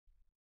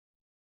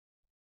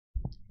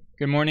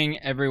Good morning,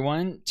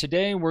 everyone.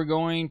 Today we're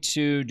going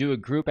to do a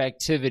group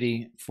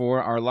activity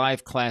for our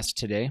live class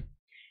today.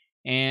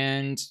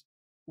 And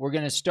we're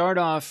going to start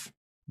off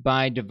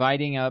by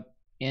dividing up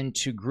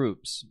into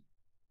groups.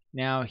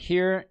 Now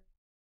here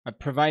I've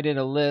provided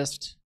a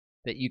list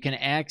that you can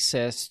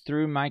access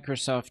through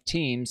Microsoft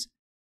Teams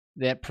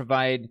that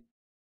provide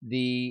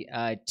the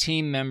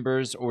team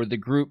members or the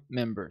group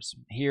members.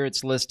 Here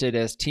it's listed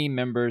as team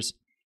members.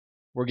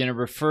 We're going to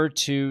refer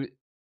to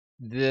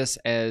this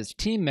as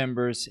team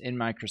members in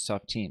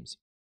Microsoft Teams.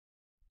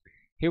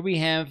 Here we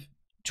have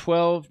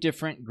 12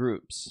 different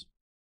groups.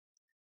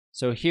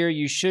 So here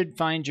you should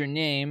find your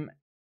name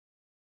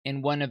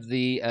in one of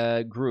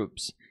the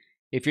groups.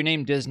 If your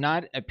name does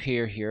not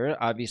appear here,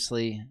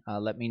 obviously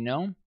let me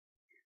know.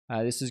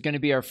 This is going to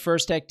be our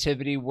first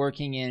activity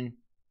working in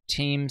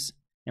Teams,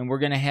 and we're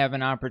going to have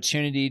an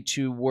opportunity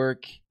to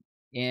work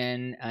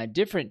in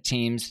different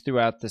teams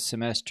throughout the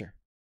semester.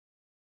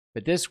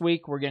 But this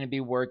week we're going to be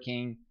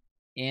working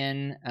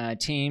in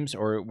teams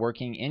or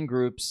working in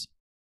groups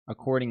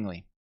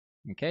accordingly.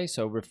 Okay,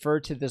 so refer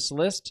to this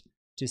list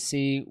to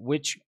see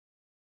which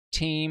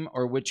team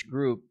or which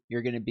group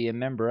you're going to be a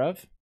member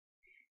of.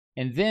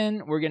 And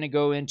then we're going to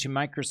go into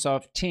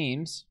Microsoft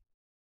Teams,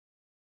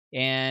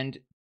 and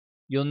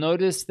you'll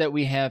notice that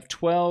we have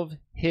 12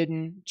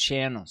 hidden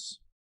channels.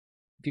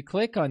 If you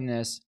click on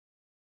this,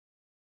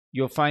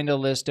 you'll find a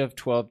list of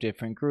 12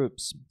 different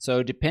groups.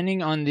 So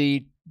depending on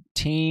the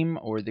team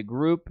or the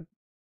group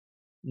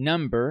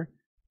number,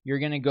 you're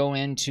going to go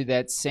into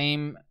that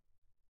same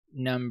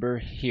number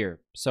here.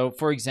 So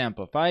for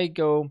example, if I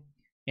go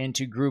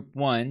into group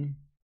 1,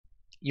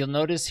 you'll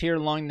notice here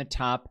along the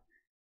top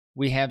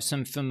we have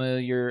some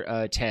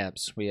familiar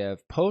tabs. We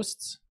have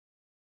posts,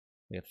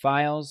 we have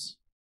files,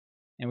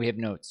 and we have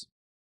notes.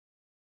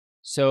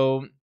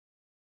 So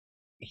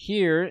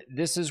here,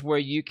 this is where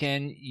you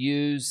can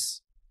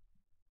use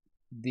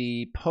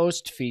the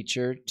post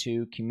feature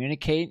to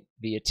communicate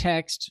via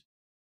text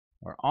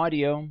or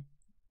audio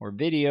or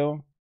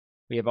video.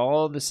 We have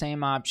all the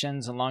same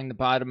options along the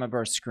bottom of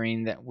our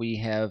screen that we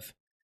have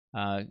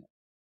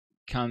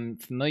come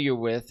familiar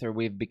with, or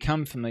we've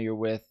become familiar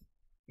with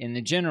in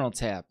the General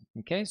tab.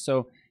 Okay,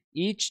 so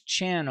each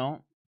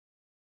channel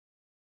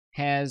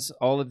has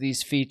all of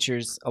these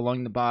features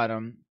along the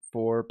bottom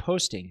for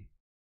posting.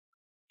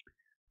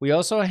 We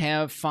also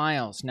have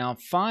files. Now,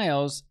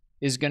 files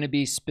is going to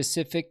be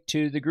specific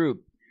to the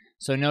group.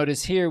 So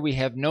notice here we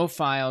have no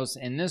files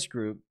in this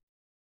group,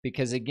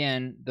 because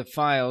again, the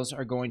files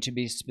are going to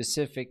be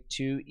specific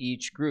to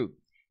each group.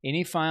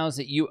 Any files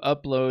that you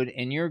upload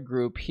in your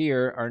group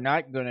here are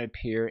not going to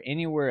appear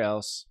anywhere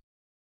else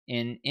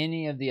in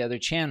any of the other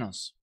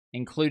channels,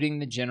 including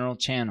the general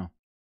channel.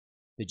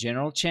 The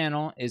general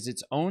channel is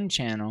its own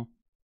channel,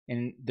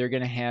 and they're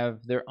going to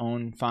have their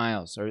own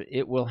files, or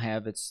it will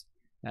have its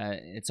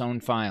own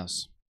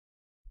files.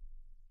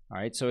 All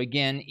right, so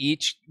again,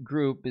 each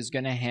group is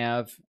going to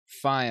have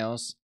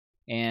files,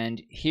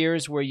 and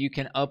here's where you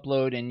can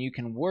upload and you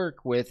can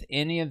work with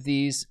any of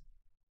these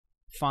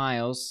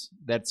files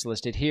that's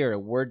listed here: a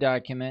Word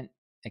document,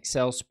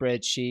 Excel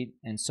spreadsheet,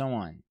 and so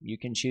on. You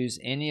can choose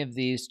any of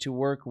these to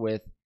work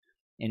with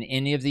in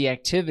any of the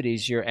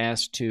activities you're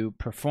asked to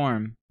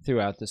perform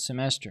throughout the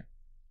semester.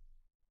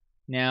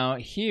 Now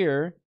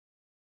here,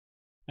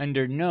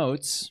 under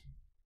Notes,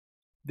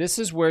 this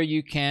is where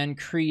you can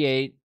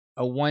create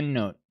a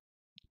OneNote.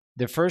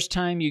 The first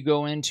time you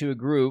go into a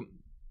group,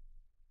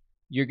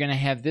 you're going to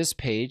have this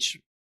page,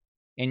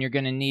 and you're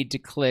going to need to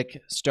click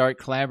Start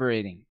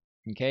Collaborating.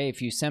 Okay,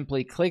 if you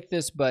simply click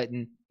this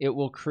button, it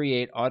will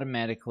create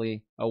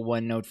automatically a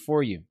OneNote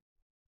for you.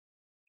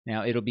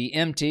 Now, it'll be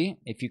empty.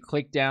 If you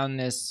click down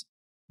this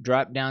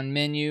drop-down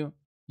menu,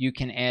 you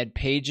can add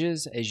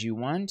pages as you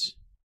want,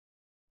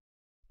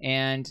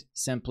 and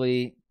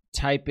simply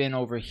type in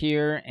over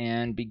here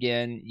and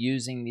begin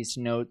using these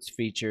notes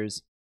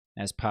features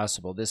as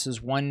possible. This is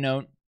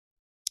OneNote,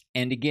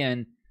 and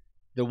again,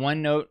 the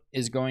OneNote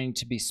is going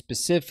to be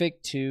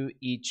specific to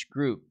each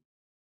group.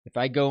 If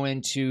I go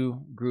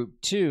into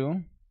group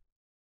 2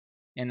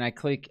 and I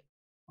click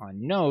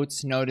on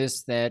Notes,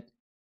 notice that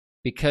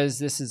because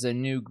this is a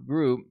new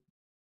group,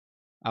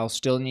 I'll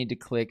still need to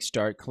click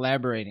Start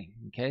Collaborating.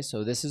 Okay,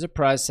 so this is a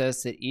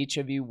process that each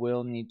of you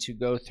will need to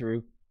go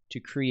through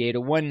to create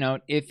a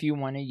OneNote if you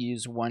want to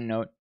use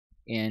OneNote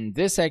in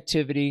this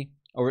activity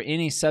or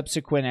any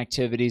subsequent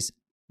activities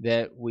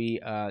that we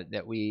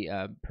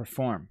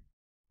perform.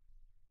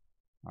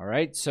 All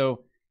right,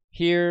 so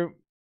here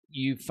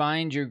you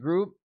find your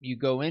group, you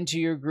go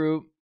into your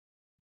group,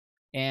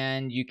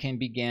 and you can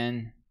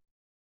begin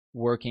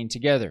working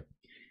together.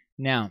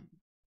 Now,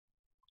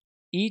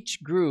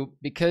 each group,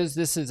 because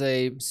this is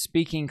a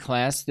speaking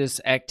class,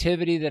 this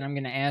activity that I'm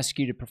going to ask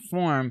you to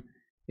perform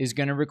is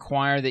going to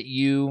require that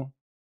you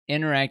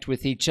interact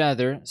with each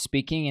other,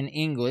 speaking in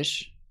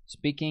English,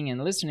 speaking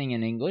and listening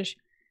in English,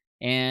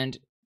 and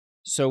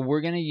so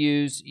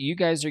you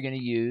guys are going to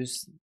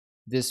use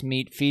this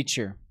Meet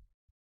feature.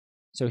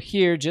 So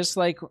here, just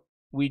like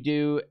we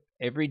do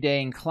every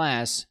day in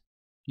class,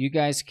 you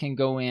guys can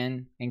go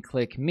in and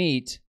click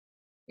Meet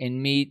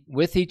and meet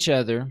with each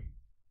other.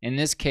 In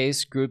this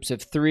case, groups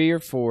of 3 or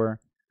 4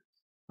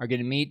 are going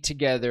to meet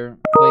together,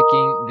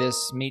 clicking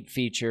this Meet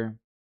feature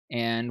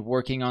and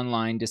working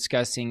online,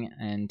 discussing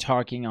and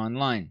talking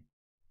online.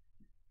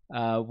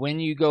 When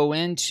you go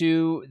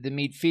into the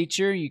Meet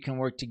feature, you can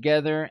work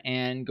together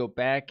and go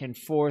back and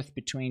forth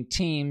between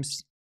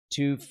teams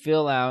to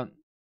fill out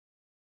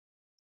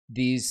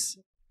these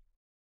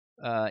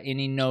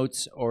any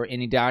notes or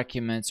any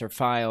documents or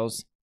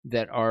files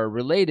that are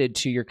related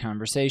to your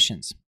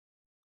conversations.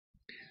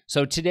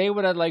 So today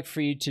what I'd like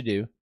for you to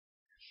do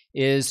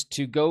is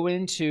to go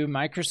into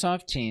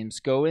Microsoft Teams,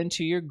 go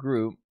into your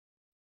group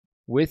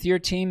with your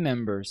team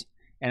members,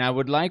 and I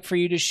would like for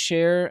you to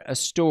share a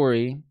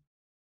story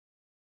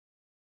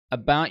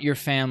about your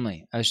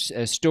family, a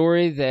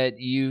story that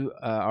you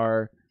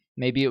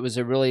maybe it was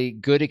a really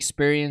good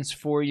experience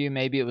for you,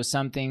 maybe it was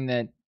something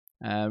that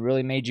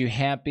really made you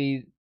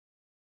happy,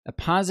 a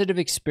positive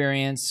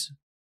experience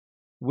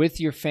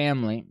with your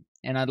family,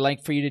 and I'd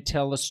like for you to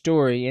tell a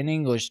story in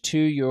English to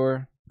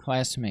your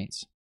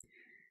classmates.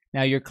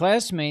 Now, your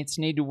classmates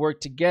need to work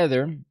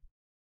together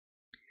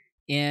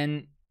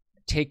in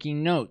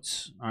taking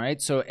notes, all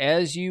right? So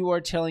as you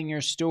are telling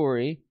your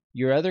story,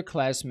 your other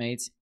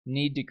classmates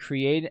need to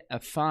create a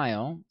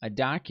file, a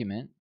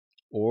document,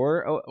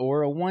 or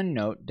a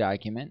OneNote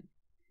document,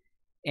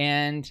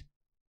 and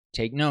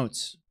take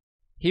notes.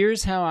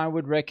 Here's how I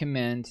would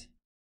recommend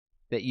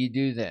that you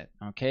do that,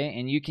 okay?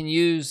 And you can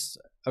use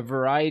a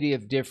variety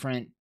of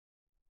different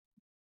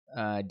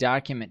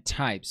document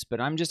types, but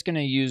I'm just going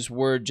to use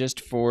Word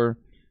just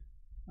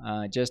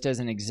as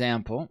an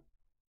example.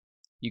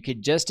 You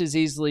could just as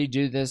easily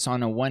do this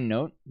on a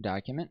OneNote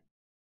document.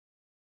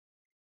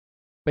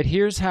 But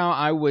here's how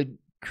I would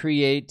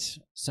create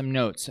some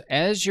notes.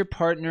 As your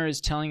partner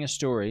is telling a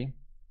story,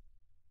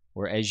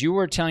 or as you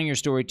are telling your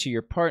story to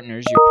your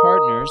partners,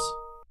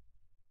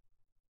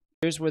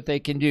 here's what they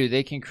can do.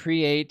 They can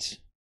create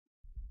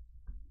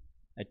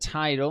a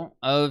title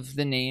of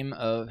the name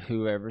of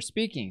whoever's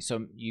speaking.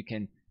 So you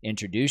can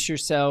introduce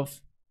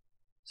yourself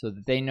so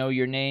that they know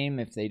your name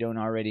if they don't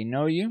already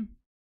know you.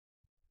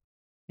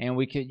 And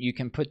you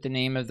can put the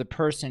name of the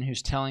person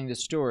who's telling the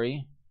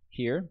story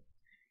here.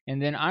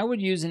 And then I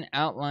would use an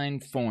outline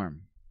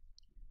form.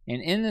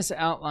 And in this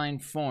outline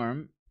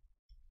form,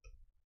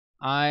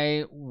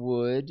 I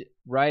would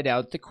write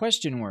out the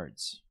question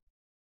words.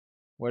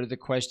 What are the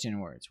question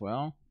words?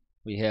 Well,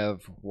 we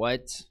have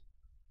what,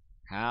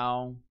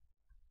 how,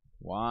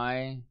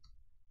 why,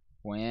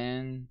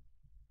 when,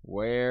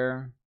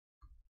 where,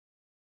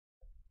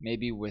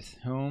 maybe with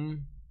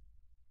whom.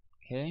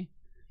 Okay?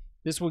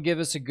 This will give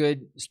us a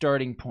good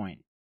starting point.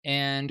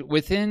 And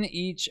within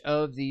each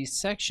of these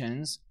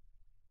sections,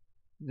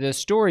 the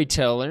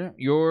storyteller,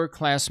 your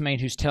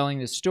classmate who's telling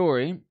the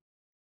story,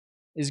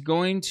 is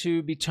going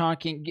to be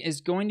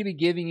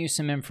giving you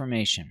some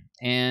information.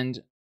 And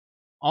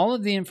all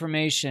of the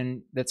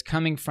information that's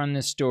coming from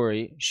this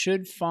story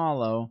should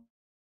follow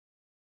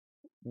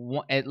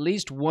at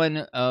least one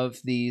of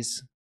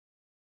these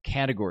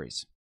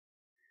categories.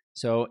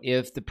 So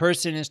if the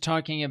person is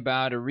talking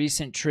about a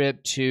recent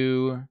trip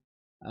to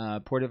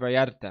Puerto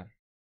Vallarta,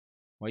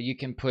 well, you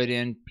can put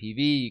in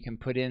PV, you can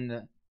put in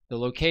the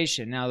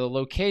location. Now, the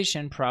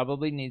location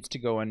probably needs to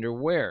go under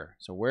where.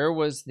 So where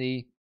was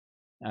the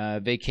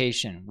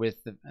vacation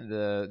with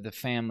the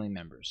family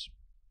members?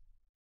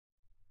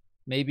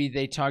 Maybe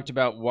they talked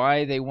about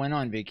why they went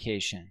on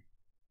vacation,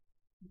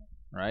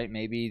 right?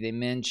 Maybe they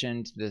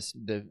mentioned this.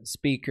 The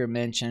speaker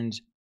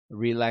mentioned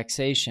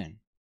relaxation,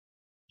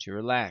 to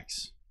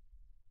relax.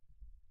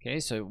 Okay,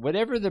 so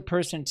whatever the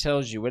person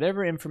tells you,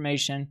 whatever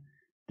information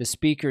the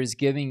speaker is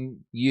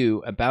giving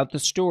you about the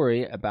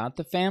story, about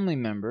the family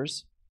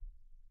members,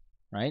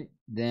 right?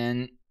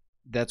 Then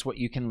that's what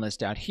you can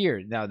list out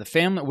here. Now, the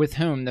family, with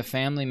whom? The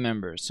family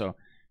members. So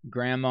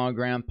grandma,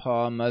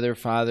 grandpa, mother,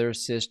 father,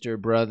 sister,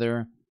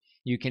 brother.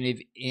 You can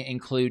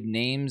include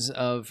names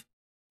of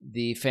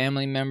the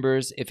family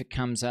members if it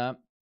comes up.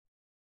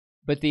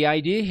 But the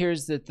idea here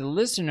is that the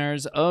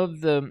listeners of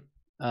the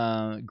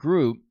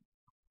group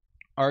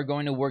are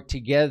going to work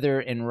together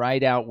and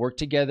work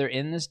together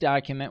in this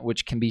document,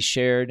 which can be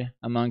shared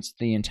amongst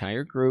the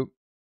entire group.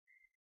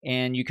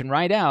 And you can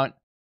write out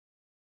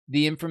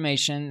the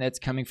information that's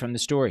coming from the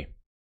story.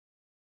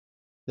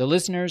 The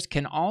listeners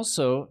can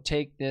also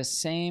take this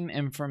same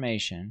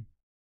information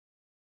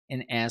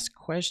and ask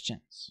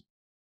questions,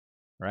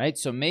 right?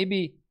 So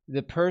maybe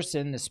the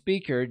person, the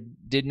speaker,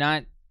 did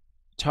not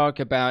talk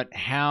about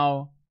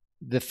how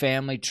the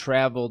family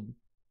traveled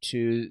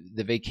to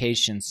the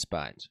vacation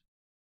spot.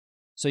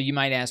 So you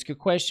might ask a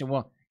question,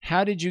 well,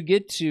 how did you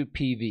get to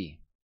PV?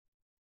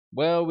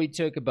 Well, we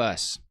took a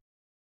bus.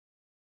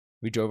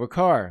 We drove a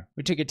car.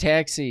 We took a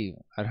taxi.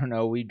 I don't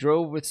know. We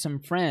drove with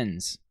some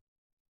friends,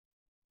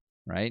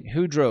 right?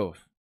 Who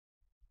drove?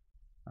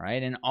 All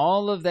right. And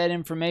all of that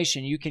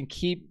information, you can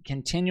keep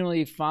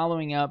continually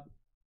following up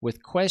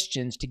with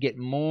questions to get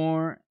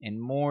more and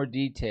more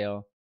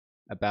detail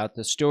about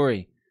the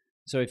story.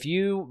 So if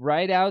you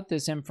write out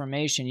this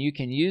information, you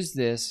can use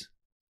this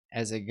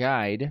as a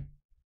guide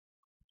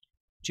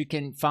to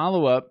can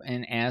follow up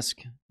and ask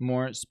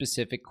more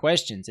specific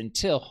questions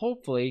until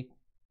hopefully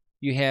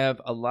you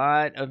have a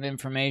lot of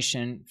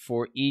information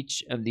for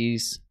each of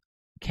these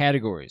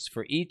categories.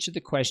 For each of the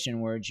question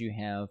words, you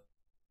have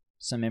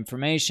some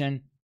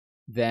information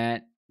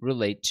that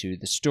relate to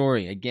the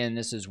story. Again,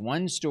 this is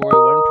one story,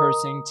 one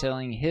person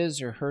telling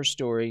his or her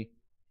story,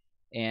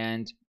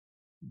 and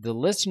the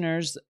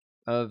listeners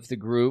of the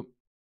group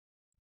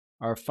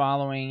are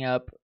following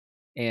up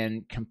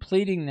and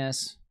completing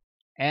this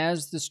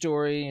as the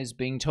story is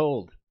being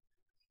told.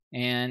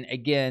 And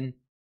again,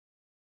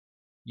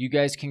 you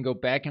guys can go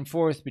back and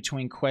forth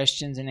between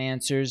questions and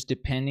answers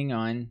depending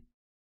on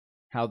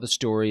how the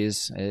story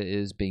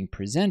is being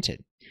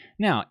presented.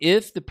 Now,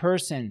 if the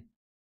person,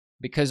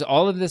 because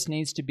all of this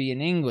needs to be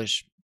in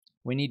English,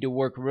 we need to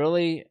work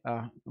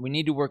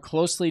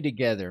closely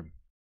together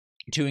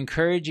to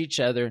encourage each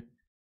other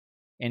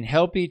and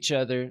help each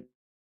other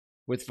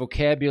with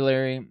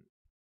vocabulary,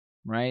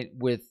 right?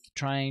 With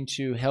trying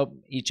to help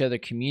each other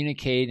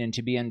communicate and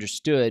to be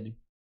understood.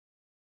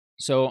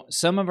 So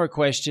some of our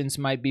questions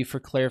might be for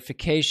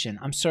clarification.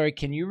 I'm sorry,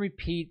 can you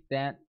repeat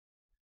that,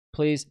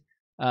 please?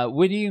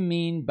 What do you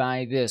mean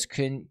by this?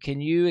 Can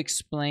you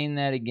explain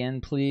that again,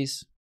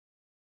 please?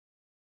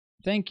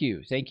 Thank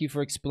you. Thank you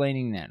for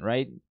explaining that,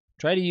 right?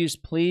 Try to use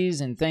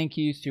please and thank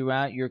you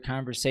throughout your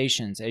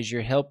conversations as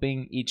you're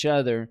helping each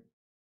other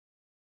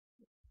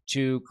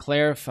to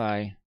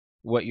clarify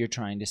what you're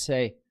trying to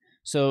say.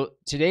 So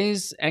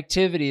today's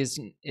activity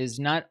is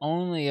not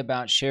only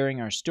about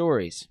sharing our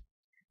stories.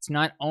 It's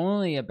not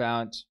only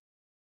about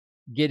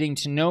getting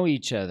to know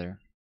each other.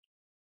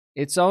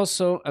 It's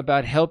also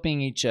about helping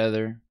each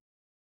other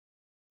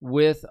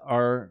with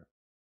our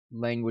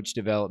language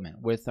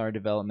development, with our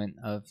development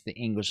of the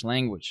English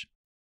language.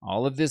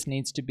 All of this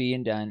needs to be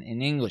done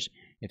in English.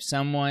 If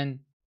someone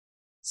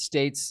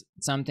states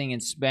something in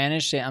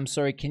Spanish, say, I'm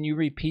sorry, can you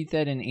repeat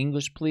that in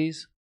English,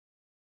 please?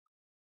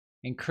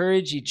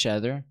 Encourage each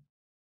other.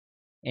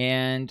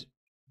 And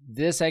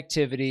this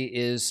activity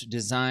is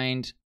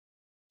designed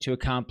to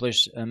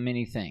accomplish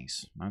many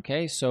things.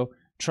 Okay, so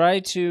try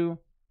to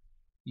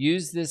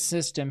use this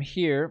system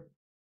here,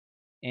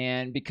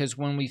 and because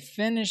when we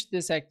finish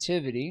this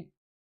activity,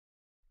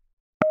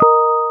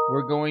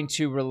 we're going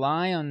to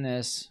rely on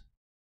this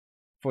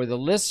for the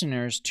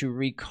listeners to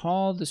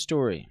recall the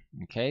story.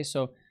 Okay,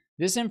 so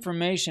this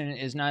information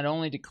is not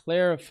only to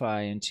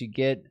clarify and to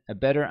get a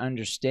better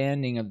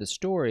understanding of the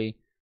story,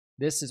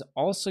 this is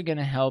also going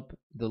to help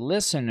the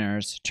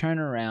listeners turn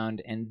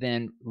around and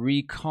then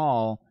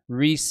recall,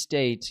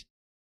 restate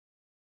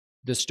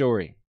the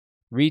story,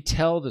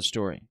 retell the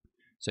story.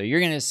 So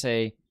you're going to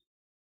say,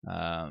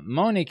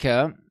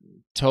 Monica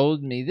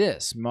told me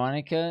this.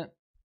 Monica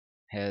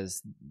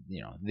has,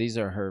 these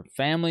are her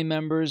family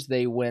members.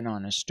 They went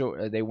on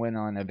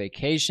a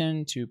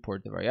vacation to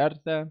Puerto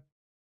Vallarta,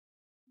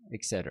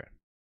 etc.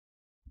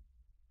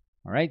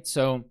 All right.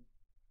 So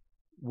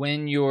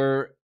when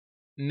your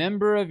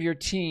member of your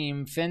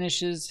team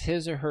finishes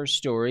his or her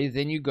story,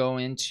 then you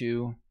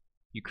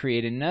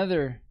create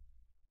another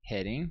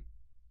heading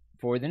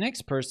for the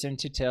next person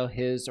to tell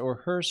his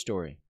or her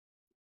story.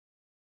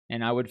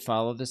 And I would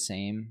follow the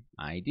same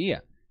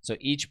idea. So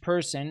each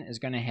person is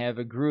going to have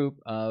a group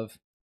of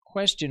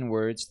question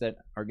words that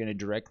are going to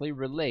directly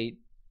relate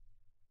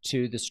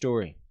to the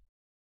story.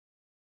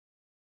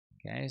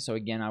 Okay, so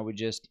again,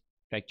 in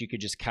fact, you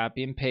could just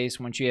copy and paste.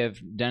 Once you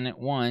have done it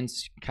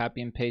once,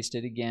 copy and paste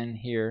it again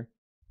here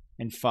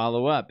and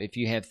follow up. If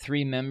you have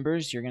 3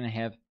 members, you're going to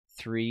have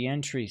 3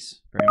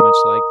 entries, very much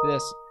like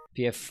this. If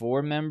you have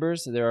 4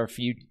 members, there are a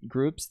few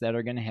groups that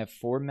are going to have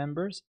 4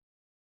 members.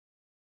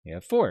 You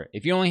have 4.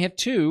 If you only have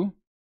 2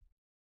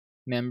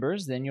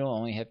 members, then you'll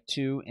only have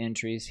 2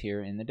 entries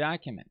here in the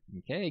document.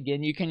 Okay,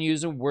 again, you can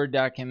use a Word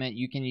document.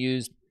 You can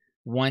use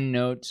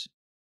OneNote.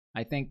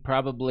 I think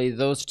probably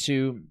those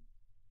 2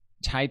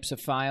 types of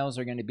files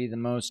are going to be the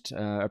most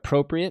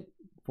appropriate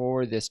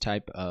for this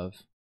type of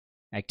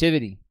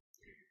activity.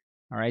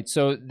 All right,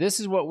 so this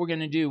is what we're going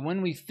to do.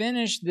 When we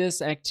finish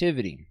this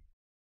activity,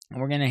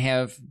 we're going to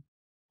have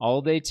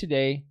all day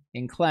today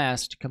in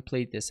class to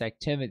complete this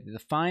activity. The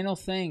final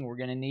thing we're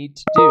going to need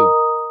to do,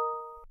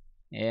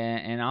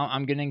 and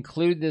I'm going to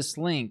include this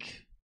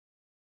link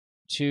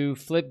to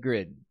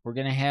Flipgrid. We're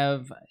going to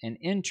have an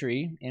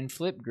entry in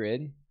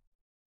Flipgrid,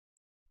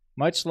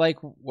 much like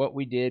what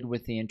we did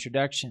with the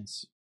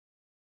introductions.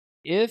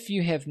 If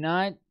you have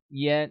not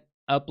yet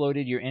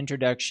uploaded your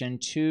introduction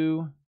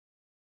to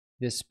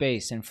this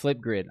space in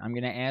Flipgrid, I'm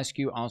going to ask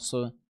you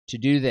also to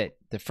do that.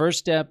 The first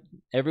step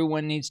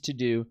everyone needs to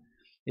do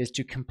is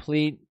to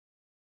complete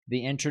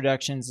the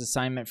introductions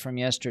assignment from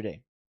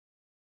yesterday.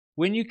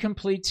 When you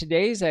complete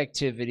today's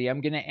activity,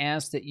 I'm going to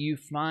ask that you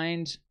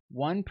find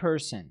one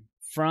person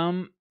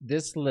from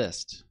this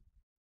list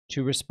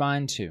to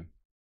respond to.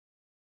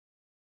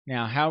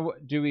 Now, how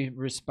do we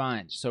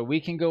respond? So we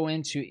can go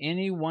into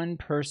any one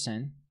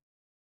person.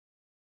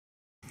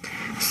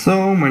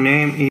 So my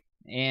name is...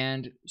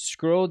 and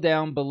scroll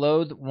down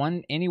below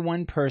any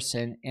one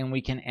person, and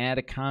we can add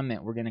a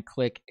comment. We're going to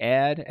click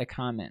Add a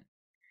Comment.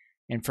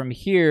 And from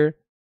here,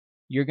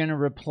 you're going to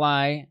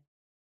reply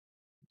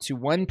to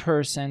one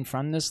person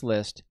from this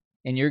list,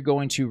 and you're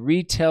going to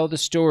retell the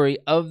story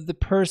of the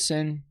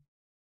person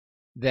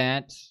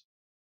that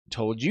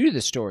told you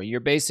the story.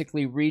 You're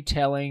basically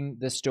retelling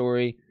the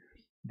story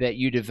that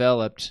you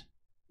developed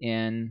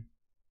in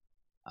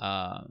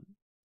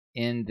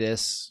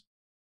this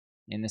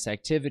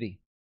activity.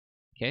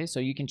 Okay, so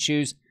you can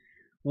choose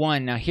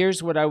one. Now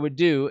here's what I would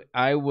do.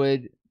 I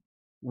would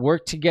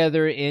work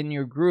together in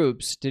your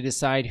groups to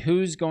decide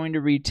who's going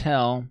to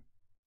retell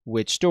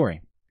which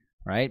story,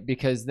 right?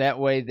 Because that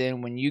way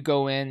then when you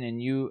go in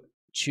and you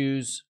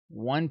choose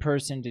one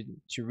person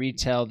to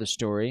retell the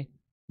story,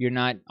 you're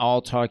not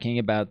all talking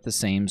about the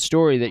same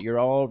story, that you're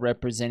all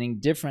representing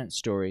different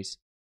stories.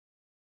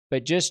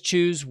 But just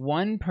choose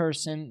one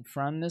person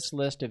from this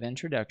list of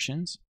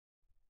introductions.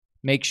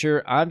 Make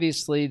sure,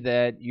 obviously,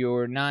 that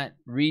you're not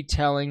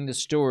retelling the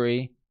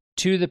story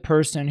to the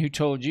person who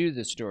told you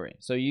the story.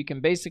 So you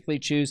can basically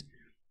choose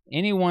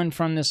anyone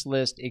from this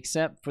list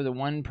except for the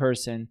one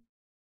person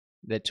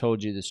that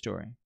told you the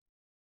story.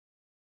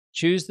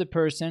 Choose the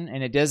person,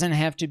 and it doesn't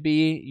have to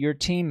be your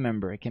team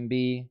member. It can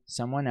be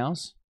someone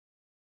else.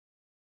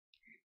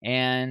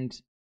 And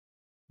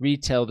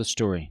retell the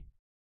story.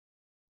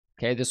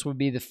 Okay, this will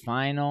be the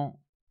final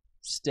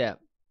step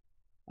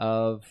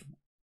of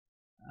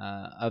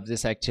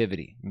this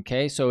activity.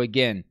 Okay, so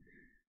again,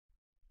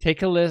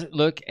 take a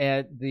look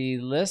at the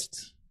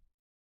list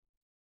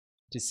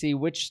to see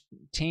which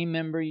team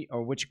member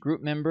or which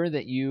group member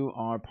that you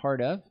are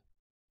part of.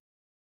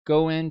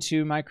 Go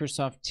into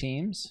Microsoft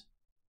Teams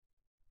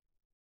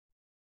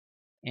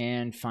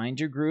and find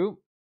your group.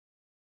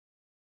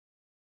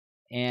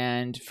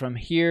 And from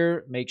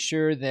here, make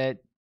sure that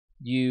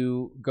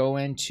you go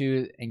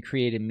into and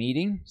create a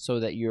meeting so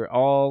that you're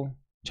all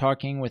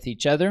talking with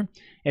each other.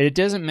 And it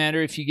doesn't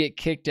matter if you get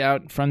kicked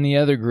out from the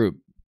other group.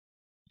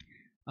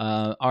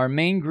 Our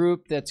main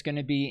group that's going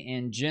to be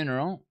in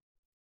general,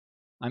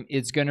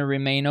 it's going to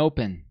remain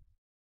open.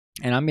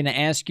 And I'm going to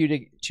ask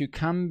you to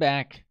come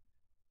back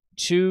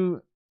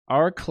to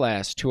our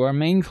class, to our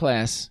main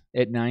class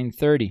at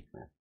 9:30.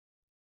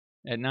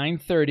 At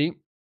 9:30,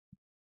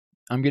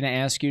 I'm going to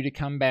ask you to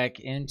come back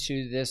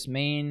into this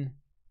main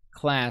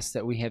class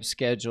that we have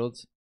scheduled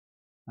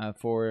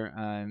for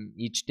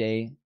each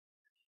day.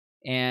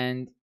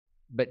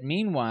 But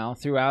meanwhile,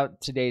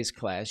 throughout today's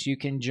class, you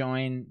can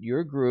join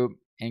your group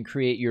and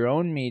create your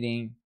own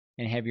meeting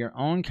and have your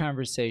own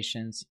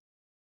conversations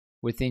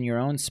within your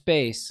own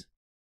space,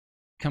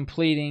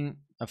 completing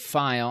a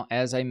file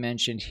as I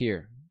mentioned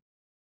here.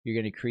 You're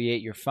going to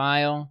create your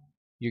file.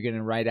 You're going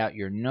to write out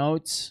your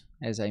notes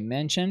as I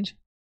mentioned.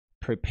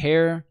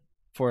 Prepare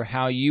for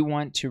how you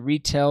want to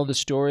retell the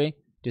story.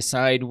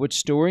 Decide which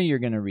story you're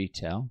going to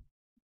retell.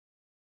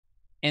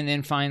 And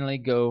then finally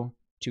go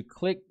to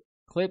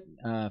Flipgrid,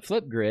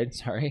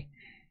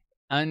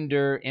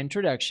 under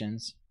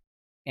Introductions,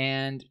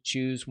 and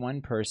choose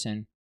one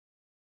person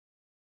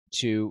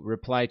to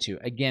reply to.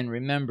 Again,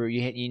 remember,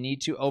 you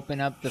need to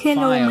open up the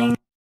file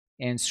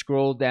and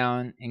scroll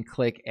down and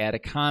click Add a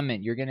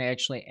Comment. You're going to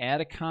actually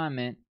add a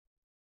comment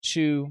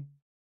to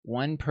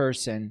one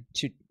person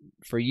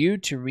for you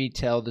to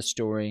retell the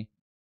story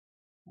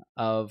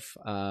of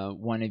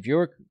one of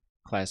your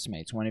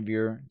classmates, one of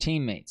your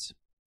teammates.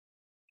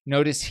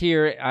 Notice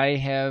here I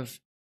have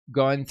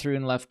gone through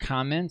and left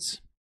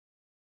comments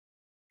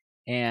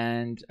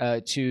and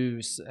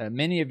to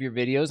many of your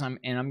videos,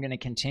 and I'm going to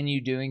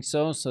continue doing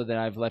so that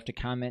I've left a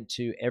comment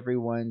to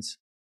everyone's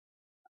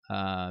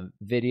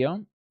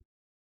video.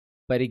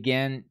 But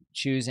again,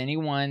 choose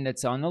anyone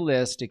that's on the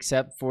list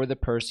except for the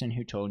person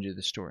who told you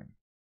the story.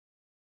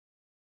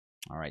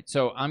 All right,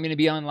 so I'm going to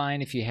be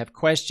online. If you have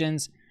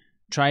questions,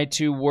 try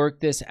to work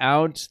this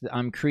out.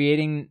 I'm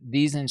creating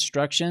these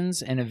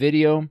instructions in a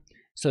video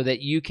so that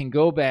you can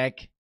go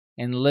back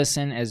and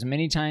listen as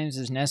many times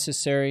as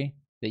necessary,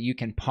 that you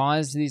can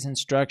pause these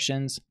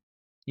instructions,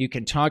 you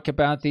can talk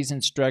about these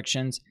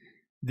instructions.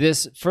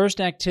 This first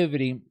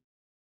activity,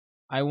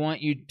 I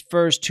want you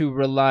first to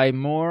rely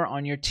more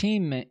on your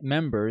team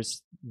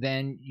members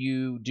than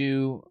you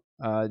do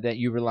that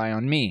you rely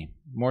on me,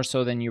 more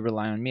so than you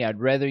rely on me. I'd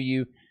rather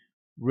you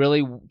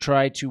really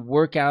try to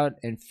work out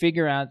and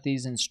figure out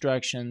these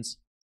instructions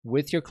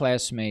with your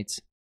classmates,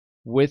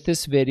 with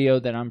this video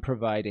that I'm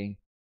providing,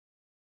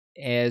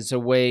 as a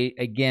way,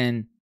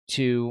 again,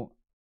 to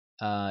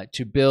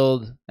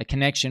build a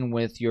connection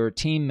with your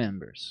team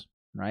members,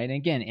 right? And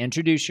again,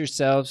 introduce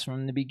yourselves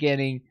from the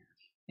beginning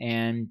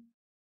and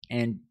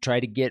try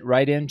to get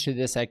right into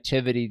this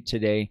activity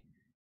today.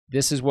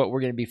 This is what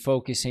we're going to be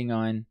focusing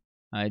on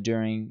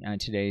during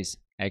today's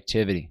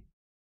activity.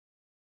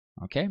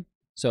 Okay,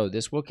 so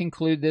this will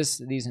conclude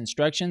these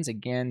instructions.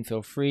 Again,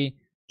 feel free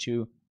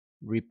to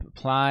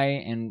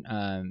reply and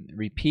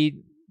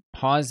repeat,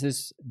 pause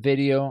this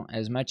video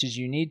as much as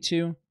you need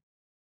to,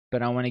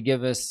 but I want to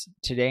give us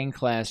today in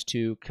class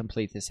to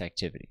complete this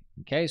activity.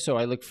 Okay, so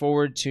I look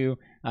forward to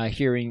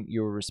hearing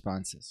your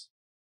responses.